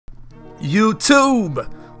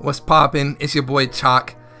YouTube, what's poppin'? It's your boy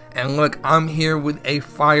Choc, and look, I'm here with a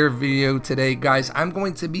fire video today, guys. I'm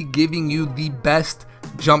going to be giving you the best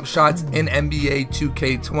jump shots in NBA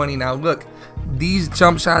 2K20. Now look, these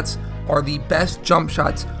jump shots are the best jump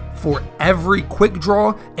shots for every quick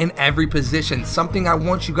draw in every position. Something I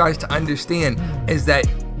want you guys to understand is that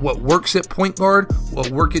what works at point guard will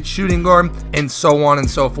work at shooting guard, and so on and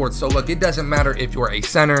so forth. So look, it doesn't matter if you're a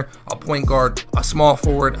center, a point guard, a small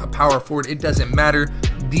forward, a power forward, it doesn't matter.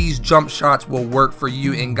 These jump shots will work for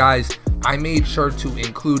you. And guys, I made sure to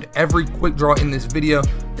include every quick draw in this video.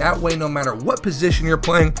 That way, no matter what position you're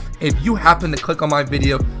playing, if you happen to click on my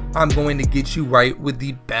video, I'm going to get you right with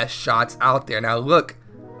the best shots out there. Now look,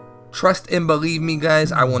 trust and believe me,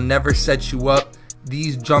 guys, I will never set you up.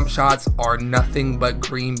 These jump shots are nothing but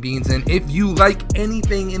green beans, and if you like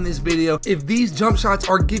anything in this video, if these jump shots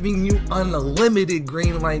are giving you unlimited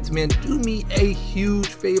green lights, man, do me a huge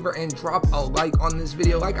favor and drop a like on this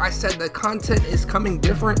video. Like I said, the content is coming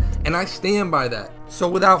different, and I stand by that. So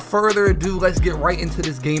without further ado, let's get right into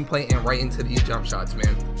this gameplay and right into these jump shots,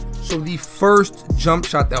 man. So the first jump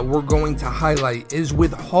shot that we're going to highlight is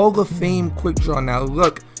with Hall of Fame quick draw. Now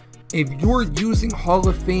look, if you're using Hall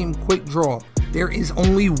of Fame quick draw, there is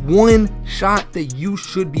only one shot that you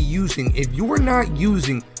should be using. If you're not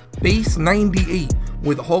using base 98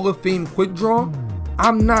 with Hall of Fame quick draw,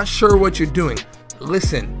 I'm not sure what you're doing.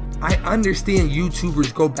 Listen, I understand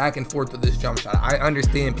YouTubers go back and forth with this jump shot. I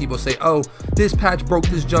understand people say, oh, this patch broke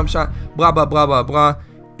this jump shot, blah, blah, blah, blah, blah.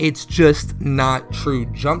 It's just not true.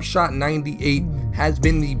 Jump shot 98 has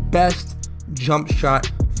been the best jump shot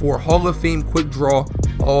for Hall of Fame quick draw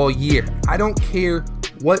all year. I don't care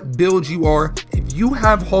what build you are. If you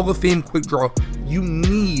have Hall of Fame quick draw, you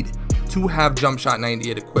need to have jump shot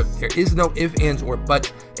 98 equipped. There is no ifs, ands, or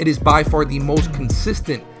buts. It is by far the most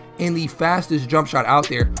consistent and the fastest jump shot out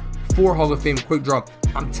there for Hall of Fame quick draw.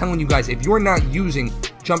 I'm telling you guys, if you're not using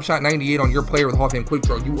jump shot 98 on your player with Hall of Fame quick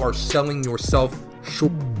draw, you are selling yourself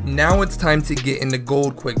short. Now it's time to get into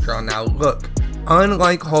gold quick draw. Now look,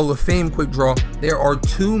 unlike Hall of Fame quick draw, there are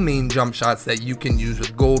two main jump shots that you can use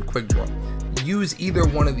with gold quick draw. Use either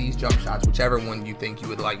one of these jump shots, whichever one you think you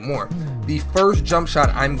would like more. The first jump shot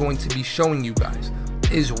I'm going to be showing you guys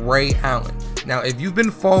is Ray Allen. Now, if you've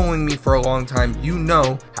been following me for a long time, you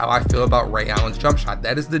know how I feel about Ray Allen's jump shot.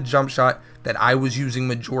 That is the jump shot that I was using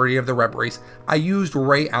majority of the rep race. I used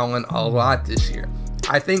Ray Allen a lot this year.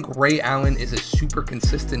 I think Ray Allen is a super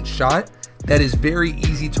consistent shot that is very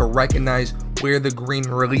easy to recognize where the green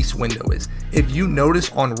release window is. If you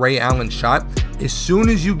notice on Ray Allen's shot, as soon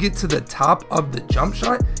as you get to the top of the jump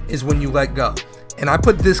shot is when you let go. And I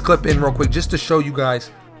put this clip in real quick just to show you guys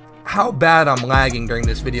how bad I'm lagging during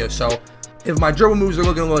this video. So if my dribble moves are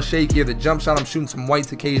looking a little shaky, or the jump shot I'm shooting some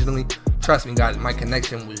whites occasionally, trust me guys, my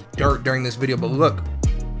connection was dirt during this video. But look,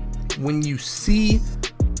 when you see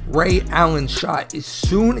Ray Allen's shot, as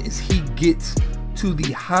soon as he gets to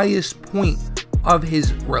the highest point of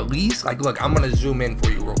his release, like look, I'm gonna zoom in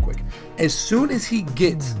for you real quick. As soon as he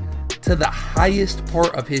gets to the highest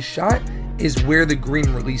part of his shot is where the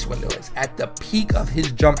green release window is. At the peak of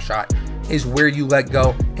his jump shot is where you let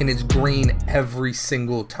go, and it's green every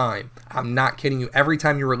single time. I'm not kidding you. Every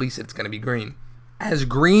time you release it, it's gonna be green. As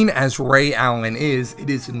green as Ray Allen is, it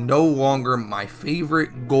is no longer my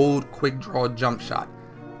favorite gold quick draw jump shot.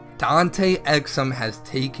 Dante Exum has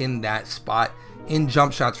taken that spot in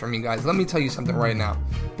jump shots for me, guys. Let me tell you something right now.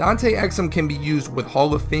 Dante Exum can be used with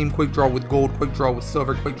Hall of Fame quick draw, with gold quick draw, with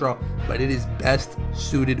silver quick draw, but it is best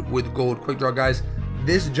suited with gold quick draw, guys.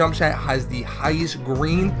 This jump shot has the highest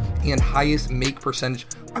green and highest make percentage.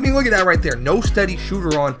 I mean, look at that right there. No steady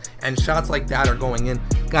shooter on, and shots like that are going in.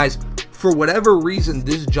 Guys, for whatever reason,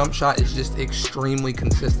 this jump shot is just extremely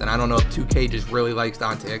consistent. I don't know if 2K just really likes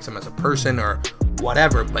Dante Exum as a person or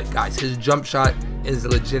whatever, but guys, his jump shot is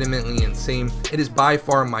legitimately insane. It is by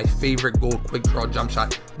far my favorite gold quick draw jump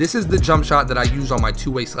shot. This is the jump shot that I use on my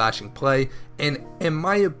two-way slashing play, and in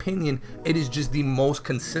my opinion, it is just the most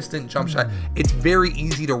consistent jump shot. It's very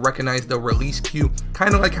easy to recognize the release cue,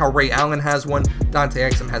 kind of like how Ray Allen has one. Dante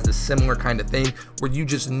Exum has a similar kind of thing where you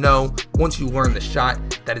just know once you learn the shot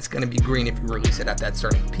that it's going to be green if you release it at that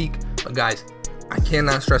certain peak. But guys, I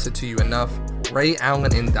cannot stress it to you enough. Ray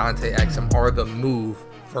Allen and Dante Exum are the move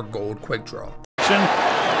for gold quick draw.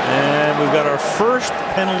 And we've got our first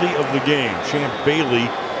penalty of the game. Champ Bailey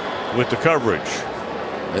with the coverage.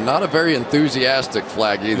 And not a very enthusiastic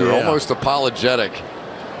flag either, almost apologetic.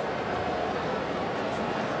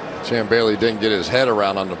 Champ Bailey didn't get his head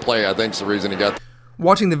around on the play. I think it's the reason he got.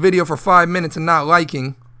 Watching the video for 5 minutes and not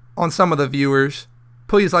liking on some of the viewers,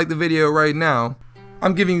 please like the video right now.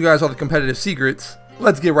 I'm giving you guys all the competitive secrets.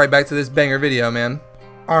 let's get right back to this banger video, man.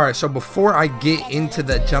 Alright, so before I get into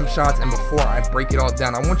the jump shots and before I break it all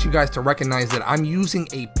down, I want you guys to recognize that I'm using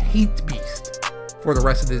a paint beast for the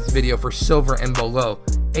rest of this video for silver and below.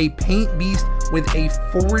 A paint beast with a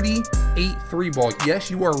 48 3-ball. Yes,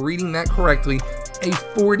 you are reading that correctly. A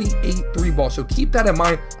 48 3-ball. So keep that in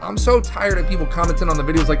mind. I'm so tired of people commenting on the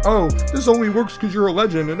videos like, oh, this only works because you're a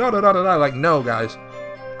legend and da da da da da. Like, no, guys.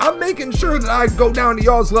 I'm making sure that I go down to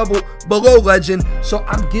y'all's level below legend, so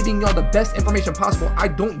I'm giving y'all the best information possible. I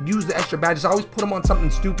don't use the extra badges. I always put them on something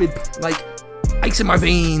stupid like ice in my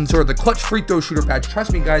veins or the clutch free throw shooter badge.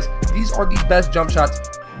 Trust me, guys, these are the best jump shots,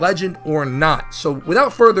 legend or not. So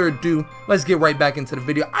without further ado, let's get right back into the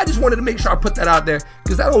video. I just wanted to make sure I put that out there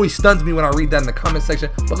because that always stuns me when I read that in the comment section,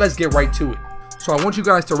 but let's get right to it. So I want you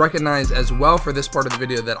guys to recognize as well for this part of the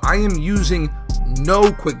video that I am using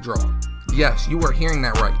no quick draw. Yes, you are hearing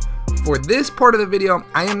that right. For this part of the video,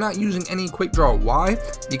 I am not using any quick draw. Why?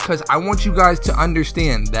 Because I want you guys to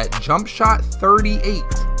understand that jump shot 38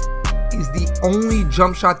 is the only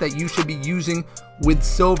jump shot that you should be using with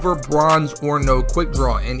silver, bronze, or no quick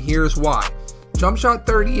draw. And here's why. Jump shot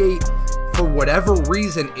 38, for whatever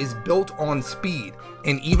reason, is built on speed.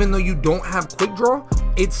 And even though you don't have quick draw,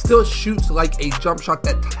 it still shoots like a jump shot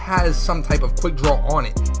that has some type of quick draw on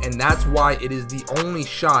it. And that's why it is the only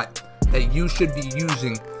shot that you should be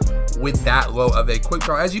using with that low of a quick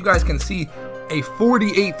draw. As you guys can see, a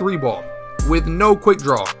 48 3-ball with no quick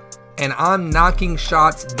draw, and I'm knocking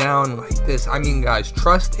shots down like this. I mean, guys,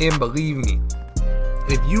 trust and believe me,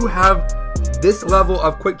 if you have this level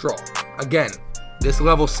of quick draw, again, this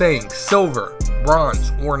level saying silver,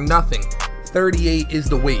 bronze, or nothing, 38 is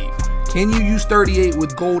the wave. Can you use 38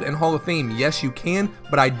 with gold and Hall of Fame? Yes, you can,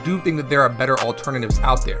 but I do think that there are better alternatives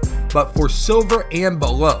out there. But for silver and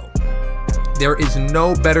below, there is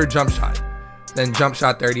no better jump shot than jump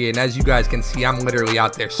shot 38. And as you guys can see, I'm literally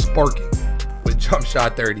out there sparking with jump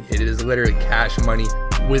shot 38. It is literally cash money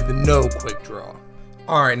with no quick draw.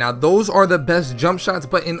 Alright, now those are the best jump shots,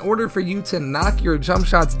 but in order for you to knock your jump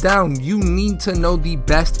shots down, you need to know the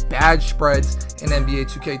best badge spreads in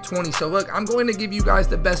NBA 2K20. So look, I'm going to give you guys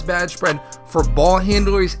the best badge spread for ball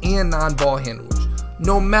handlers and non-ball handlers.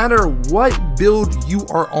 No matter what build you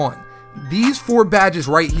are on, these 4 badges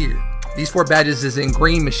right here, these 4 badges is in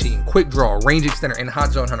Green Machine, Quick Draw, Range Extender, and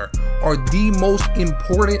Hot Zone Hunter, are the most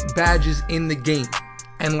important badges in the game.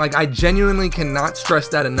 And like, I genuinely cannot stress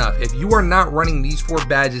that enough. If you are not running these 4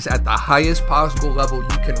 badges at the highest possible level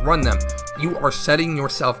you can run them, you are setting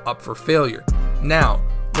yourself up for failure. Now,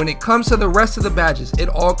 when it comes to the rest of the badges, it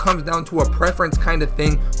all comes down to a preference kind of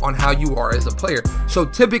thing on how you are as a player. So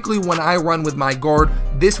typically when I run with my guard,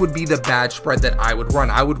 this would be the badge spread that I would run.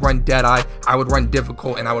 I would run Deadeye, I would run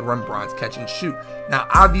Difficult, and I would run Bronze Catch and Shoot. Now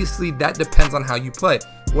obviously that depends on how you play.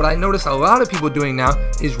 What I notice a lot of people doing now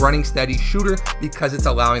is running Steady Shooter because it's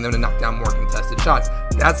allowing them to knock down more contested shots.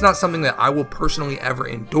 That's not something that I will personally ever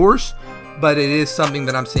endorse, but it is something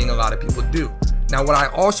that I'm seeing a lot of people do. Now what I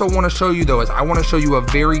also want to show you though is I want to show you a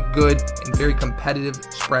very good and very competitive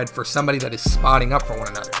spread for somebody that is spotting up for one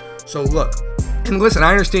another. So look, and listen,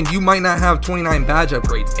 I understand you might not have 29 badge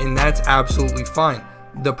upgrades, and that's absolutely fine.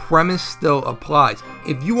 The premise still applies.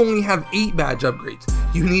 If you only have 8 badge upgrades,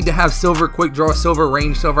 you need to have silver quick draw, silver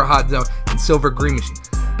range, silver hot zone, and silver green machine.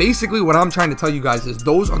 Basically what I'm trying to tell you guys is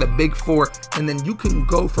those are the big 4, and then you can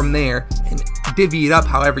go from there and divvy it up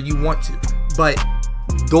however you want to. But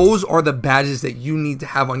those are the badges that you need to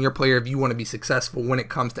have on your player if you want to be successful when it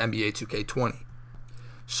comes to NBA 2K20.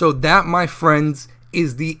 So that, my friends,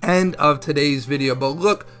 is the end of today's video. But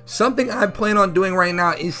look, something I plan on doing right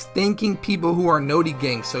now is thanking people who are Noti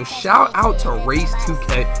Gang. So shout out to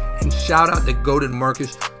Race2K and shout out to Goated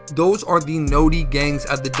Marcus. Those are the Noti Gangs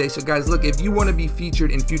of the day. So guys, look, if you want to be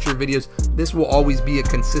featured in future videos, this will always be a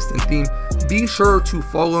consistent theme. Be sure to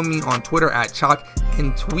follow me on Twitter at Choc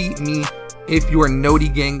and tweet me if you are Noti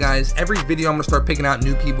Gang, guys. Every video I'm gonna start picking out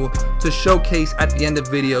new people to showcase at the end of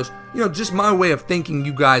videos. You know, just my way of thanking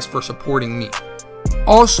you guys for supporting me.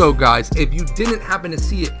 Also guys, if you didn't happen to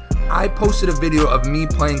see it, I posted a video of me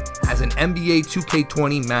playing as an NBA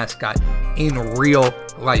 2K20 mascot in real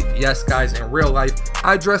life. Yes guys, in real life,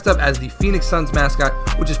 I dressed up as the Phoenix Suns mascot,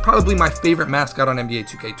 which is probably my favorite mascot on NBA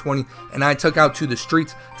 2K20, and I took out to the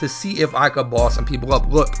streets to see if I could ball some people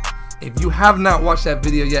up. Look, if you have not watched that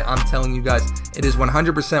video yet, I'm telling you guys, it is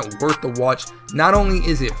 100% worth the watch. Not only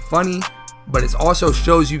is it funny, but it also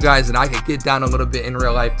shows you guys that I could get down a little bit in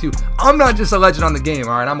real life too. I'm not just a legend on the game,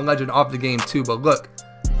 alright? I'm a legend off the game too. But look,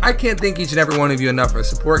 I can't thank each and every one of you enough for the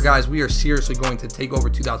support, guys. We are seriously going to take over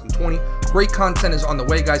 2020. Great content is on the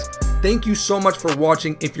way, guys. Thank you so much for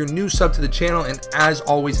watching. If you're new, sub to the channel. And as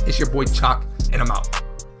always, it's your boy Choc, and I'm out.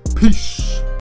 Peace.